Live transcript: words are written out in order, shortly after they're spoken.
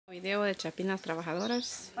Video de Chapinas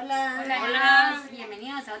Trabajadoras. Hola. Hola,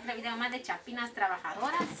 bienvenidos a otro video más de Chapinas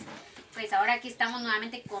Trabajadoras. Pues ahora aquí estamos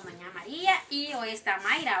nuevamente con doña María y hoy está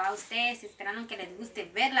Mayra. Va ustedes esperando que les guste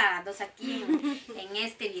verla las dos aquí en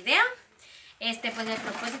este video. Pues el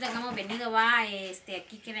propósito que hemos venido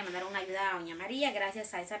aquí quiere mandar una ayuda a doña María.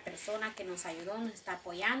 Gracias a esa persona que nos ayudó, nos está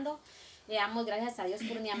apoyando. Le damos gracias a Dios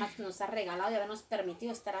por un día más que nos ha regalado y habernos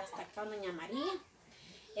permitido estar hasta acá, doña María.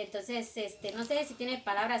 Entonces, no sé si tiene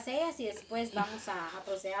palabras ellas y después vamos a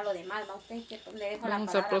proceder a lo demás. ¿Va usted? Le dejo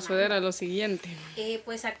Vamos a proceder a lo siguiente.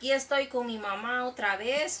 Pues aquí estoy con mi mamá otra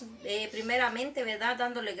vez. Primeramente, ¿verdad?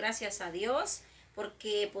 Dándole gracias a Dios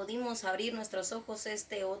porque pudimos abrir nuestros ojos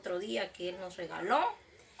este otro día que Él nos regaló.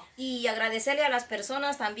 Y agradecerle a las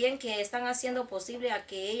personas también que están haciendo posible a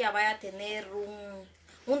que ella vaya a tener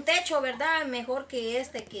un techo, ¿verdad? Mejor que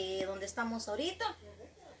que donde estamos ahorita.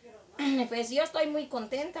 Pues yo estoy muy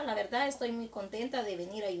contenta, la verdad estoy muy contenta de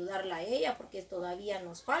venir a ayudarla a ella porque todavía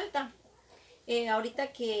nos falta.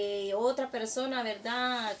 Ahorita que otra persona,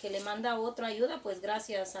 ¿verdad? Que le manda otra ayuda, pues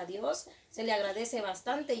gracias a Dios se le agradece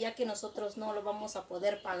bastante, ya que nosotros no lo vamos a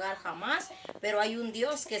poder pagar jamás, pero hay un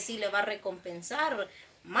Dios que sí le va a recompensar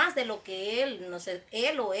más de lo que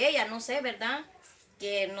él o ella, no sé, ¿verdad?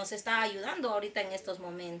 Que nos está ayudando ahorita en estos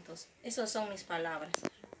momentos. Esas son mis palabras.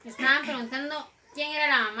 Me estaban preguntando quién era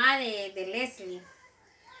la mamá de Leslie.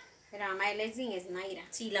 La mamá de Leslie es Mayra.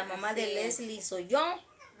 Sí, la mamá de Leslie soy yo.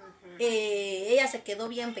 Ella se quedó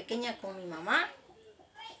bien pequeña con mi mamá.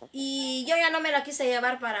 Y yo ya no me la quise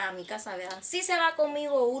llevar para mi casa, ¿verdad? Sí se va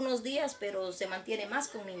conmigo unos días, pero se mantiene más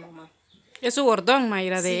con mi mamá. Es su bordón,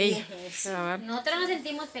 Mayra, de ella. Sí. Nosotros nos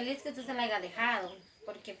sentimos felices que usted se la haya dejado.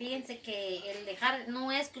 Porque fíjense que el dejar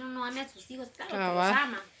no es que uno no ame a sus hijos, claro que los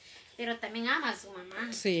ama. Pero también ama a su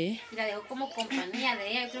mamá. Sí. Y la dejó como compañía de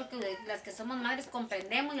ella. Yo creo que las que somos madres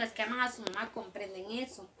comprendemos y las que aman a su mamá comprenden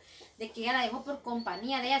eso. De que ella la dejó por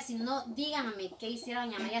compañía de ella. Si no, díganme qué hiciera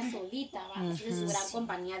doña María solita, ¿va? Es su gran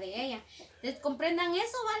compañía de ella. Entonces, comprendan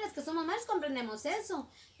eso, ¿va? Las que somos madres comprendemos eso.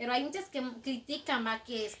 Pero hay muchas que critican, ¿va?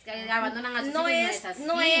 Que abandonan a sus hijos.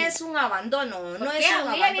 No es un abandono. No es un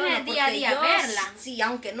abandono. Ella viene día a día a verla. Sí,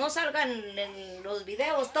 aunque no salgan en los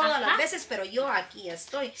videos todas las veces, pero yo aquí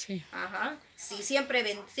estoy. Sí. Ajá. Sí,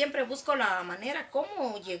 siempre busco la manera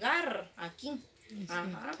cómo llegar aquí.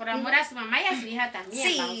 Ajá. Por amor a su mamá y a su hija también.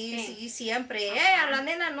 Sí, siempre. La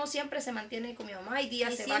nena no siempre se mantiene con mi mamá. Hay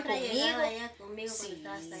días se va conmigo. Ella conmigo cuando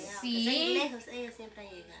estaba hasta allá. Sí. Lejos, ella siempre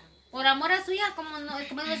ha llegado. Por amor a su hija, como no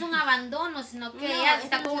es un abandono, sino que ella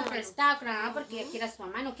está como prestada con la mamá porque ella quiere a su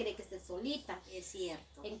mamá, no quiere que esté solita. Es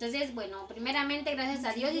cierto. Entonces, bueno, primeramente gracias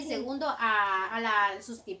a Dios y segundo al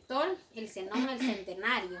suscriptor, el Zenón, el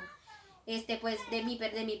sentenario. Pues de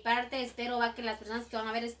mi parte espero que las personas que van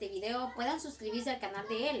a ver este video puedan suscribirse al canal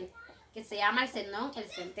de él, que se llama el Zenón, el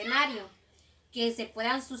sentenario. Que se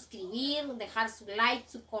puedan suscribir, dejar su like,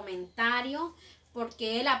 su comentario,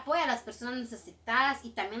 porque él apoya a las personas necesitadas y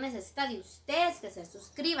también necesita de ustedes que se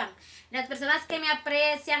suscriban. Las personas que me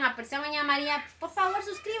aprecian a doña María, por favor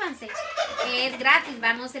suscríbanse. Es gratis,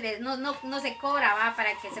 ¿va? No se cobra, ¿va?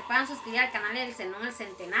 Para que se puedan suscribir al canal del Zenón, el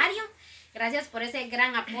sentenario. Gracias por ese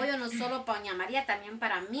gran apoyo, no solo para doña María, también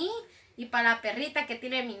para mí. Y para la perrita que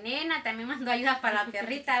tiene mi nena, también mandó ayuda para la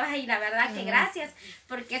perrita, y la verdad que gracias,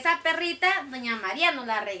 porque esa perrita, doña María nos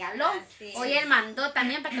la regaló. Hoy él mandó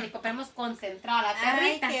también para que le compremos concentrado a la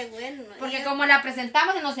perrita. Ay, qué bueno. Porque como la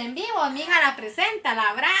presentamos en los en vivo, mi hija la presenta,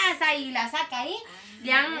 la abraza y la saca ahí.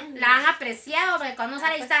 La han apreciado, porque cuando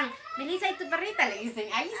sale ahí están, Melissa, ¿y tu perrita? Le dicen,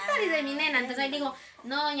 ahí está, dice mi nena. Entonces ahí digo,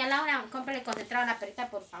 no, doña Laura, cómprale concentrado a la perrita,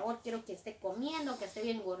 por favor, quiero que esté comiendo, que esté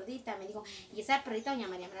bien gordita. Me dijo, y esa perrita doña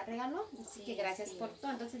María me la regaló, así que gracias por todo.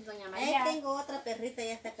 Entonces doña María. Ahí tengo otra perrita,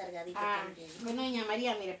 ya está cargadita también. Bueno, doña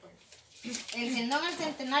María, mire pues, el Zenón, el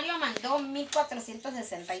sentenario mandó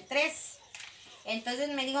 1463. Entonces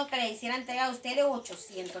me dijo que le hiciera entrega a usted de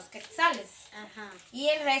 800 quetzales. Ajá. Y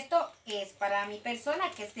el resto es para mi persona,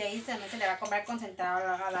 que es de ahí se le va a comprar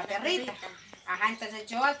concentrado a la perrita. Ajá, entonces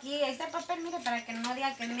yo aquí, este papel, mire, para que no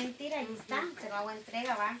diga que es mentira, ahí está, se lo hago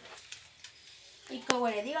entrega, va. Y como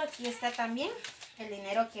le digo, aquí está también el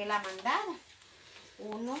dinero que él ha mandado.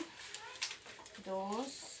 1, 2,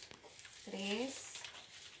 3,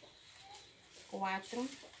 4,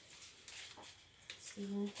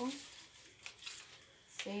 5,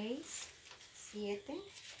 6, 7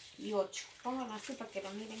 y 8. Póngalo así para que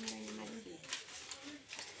lo miren, María.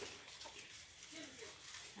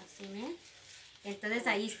 Así, ¿ven? Entonces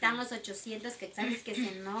ahí están los 800 quetzales que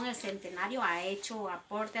Zenón, el sentenario, ha hecho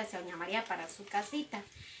aporte hacia doña María para su casita.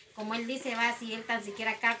 Como él dice, va, si él tan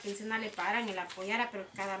siquiera cada quincena le pagaran, él apoyara, pero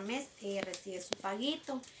cada mes recibe su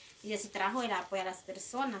paguito. y ese trabajo él apoya a las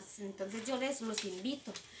personas. Entonces yo los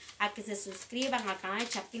invito a que se suscriban al canal de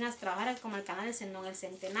Chapinas Trabajadoras como al canal de Zenón el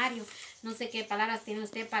Centenario. No sé qué palabras tiene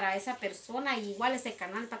usted para esa persona y igual ese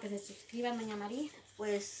canal para que se suscriban, doña María.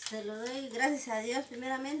 Pues se lo doy gracias a Dios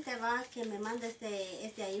primeramente, va, que me manda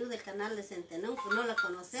este ayuda del canal de Zenón, pues no la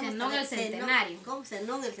conocemos. Zenón el Centenario. ¿Cómo?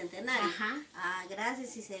 Zenón el Centenario. Ajá.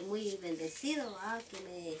 Gracias y sé muy bendecido,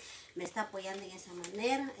 que me está apoyando en esa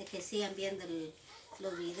manera, que sigan viendo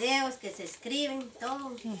los videos, que se escriben,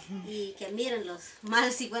 todo, y que miren los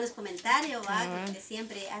malos y buenos comentarios, que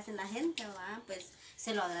siempre hacen la gente, pues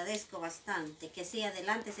se lo agradezco bastante, que siga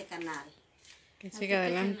adelante ese canal. Que siga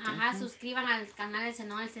adelante. Suscriban al canal de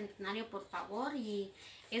Zenón el Centenario, por favor, y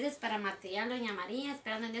ese es para material, doña María,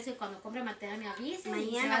 esperando en Dios que cuando compre material me avisen.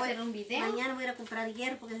 Mañana voy a hacer un video. Mañana voy a ir a comprar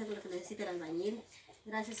hierro porque eso es lo que necesita el albañil.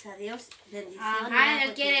 Gracias a Dios, bendiciones.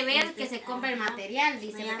 Él quiere ver que se compre el material,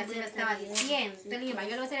 dice lo que así me estaba diciendo. Entonces le dije, yo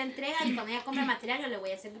le voy a hacer la entrega y cuando ella compre el material yo le voy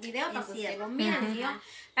a hacer un video para que usted lo miren,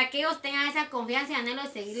 para que ellos tengan esa confianza y anhelo de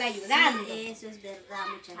seguirle ayudando. Sí, eso es verdad,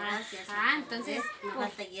 muchas gracias. Entonces me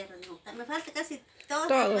falta hierro, me falta casi todo.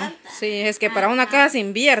 Todo. Sí, es que para una casa se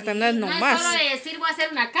invierte, no es no nomás. es solo de decir voy a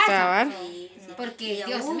hacer una casa. Cabal. Porque,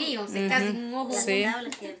 Dios mío, se casi un ojo. Las Sí.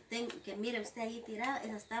 tablas que mire usted ahí tiradas,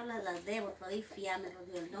 esas tablas las debo, todavía ya me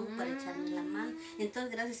rodeó el don para echarme la mano.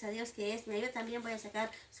 Entonces, gracias a Dios que es, yo también voy a sacar,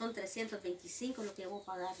 son 325 lo que voy a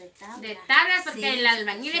pagar de tablas. De tablas, porque el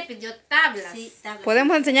albañil le pidió tablas. Sí, tablas.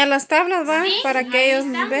 Podemos enseñar las tablas, ¿va? Sí, Para que ellos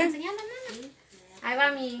vean. enseñando, nana. Ahí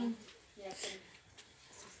va mi...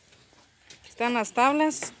 Están las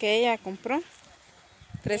tablas que ella compró.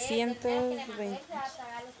 320.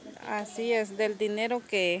 Así es, del dinero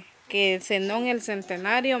que Zenón el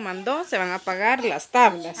Centenario mandó, se van a pagar las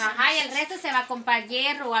tablas. Y el resto se va a comprar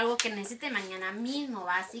hierro o algo que necesite mañana mismo,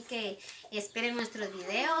 ¿va? Así que esperen nuestros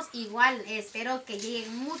videos. Igual espero que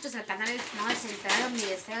lleguen muchos al canal del Centenario. Mi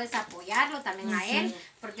deseo es apoyarlo también a él,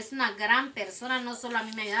 porque es una gran persona. No solo a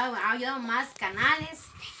mí me ha ayudado a más canales.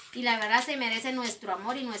 Y la verdad se merece nuestro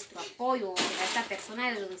amor y nuestro apoyo a esta persona,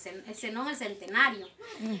 el Zenón el Centenario.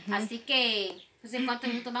 Así que, pues, ¿en cuántos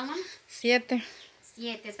minutos van, mamá? 7.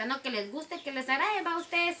 7. Esperando que les guste, que les agrade a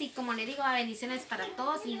ustedes. Y como le digo, bendiciones para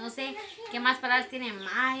todos. Y no sé qué más palabras tiene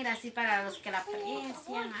Mayra, así para los que la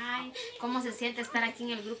aprecian. Ay, cómo se siente estar aquí en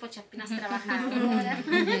el grupo Chapinas Trabajadoras.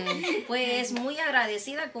 Pues muy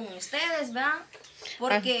agradecida con ustedes, ¿verdad?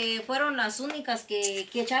 Porque fueron las únicas que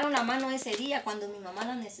echaron la mano ese día cuando mi mamá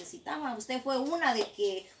la necesitaba. Usted fue una de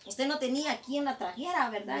que usted no tenía quien la trajera,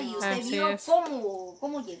 ¿verdad? Y usted vio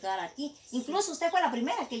cómo llegar aquí. Incluso usted fue la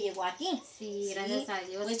primera que llegó aquí. Sí, gracias a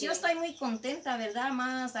Dios. Pues yo estoy muy contenta, ¿verdad?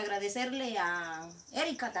 Más agradecerle a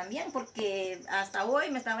Erika también, porque hasta hoy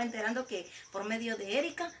me estaba enterando que por medio de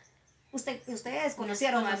Erika, ustedes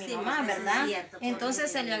conocieron a mi mamá, ¿verdad? Cierto,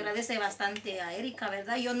 entonces se le agradece bastante a Erika,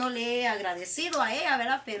 ¿verdad? Yo no le he agradecido a ella,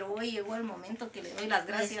 ¿verdad? Pero hoy llegó el momento que le doy las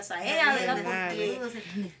gracias a ella, ¿verdad?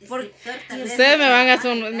 Porque Ustedes me van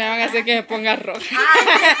a hacer que me ponga roja.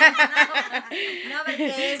 No,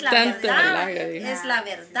 porque es la Tanto verdad. milagro, Es la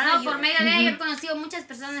verdad. No, por medio de ella yo he conocido muchas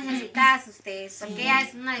personas necesitadas, ustedes, porque ella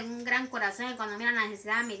es una de un gran corazón y cuando mira la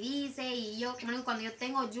necesidad me dice y yo, como digo, cuando yo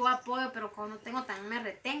tengo, yo apoyo, pero cuando no tengo también me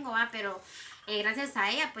retengo, ¿va? Pero gracias a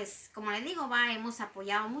ella, pues, como le digo, hemos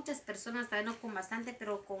apoyado a muchas personas, tal vez no con bastante,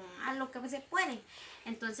 pero con algo que se puede.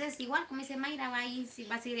 Entonces, igual, como dice Mayra, va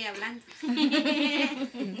a seguir hablando.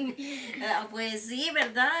 Pues sí,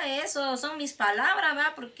 ¿verdad? Eso son mis palabras,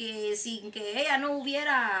 ¿va? Porque sin que ella no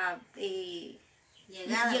hubiera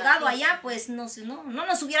llegado allá, pues no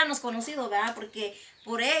nos hubiéramos conocido, ¿verdad? Porque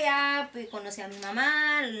por ella pues, conocí a mi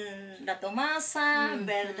mamá, la Tomasa,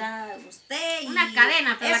 ¿verdad? Usted. Una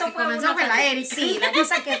cadena, pero eso la que comenzó fue la Erika. Sí, la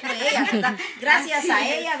cosa que fue ella, ¿verdad? Gracias a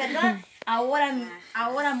ella, ¿verdad?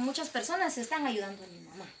 Ahora muchas personas están ayudando a mi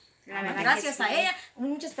mamá. Gracias a ella,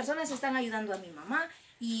 muchas personas están ayudando a mi mamá.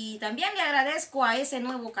 Y también le agradezco a ese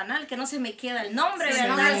nuevo canal, que no se me queda el nombre,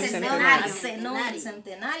 ¿verdad? Zenón el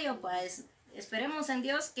Centenario, pues esperemos en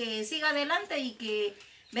Dios que siga adelante y que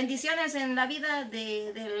bendiciones en la vida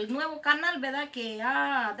del nuevo canal, ¿verdad? Que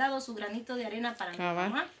ha dado su granito de arena para mi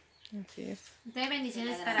mamá. Así es. Entonces,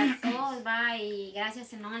 bendiciones para todos, va, y gracias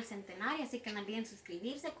Zenón al Centenario, así que no olviden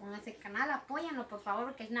suscribirse con ese canal, apóyanlo por favor,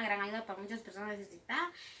 porque es una gran ayuda para muchas personas necesitadas.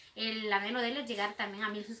 El anhelo de él es llegar también a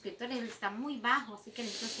 1000 suscriptores, él está muy bajo, así que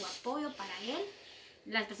necesito su apoyo para él.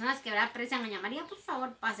 Las personas que ahora aprecian a doña María, por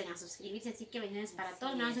favor pasen a suscribirse, así que bendiciones para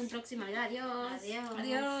todos, nos vemos en un próximo video, adiós.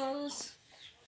 Adiós.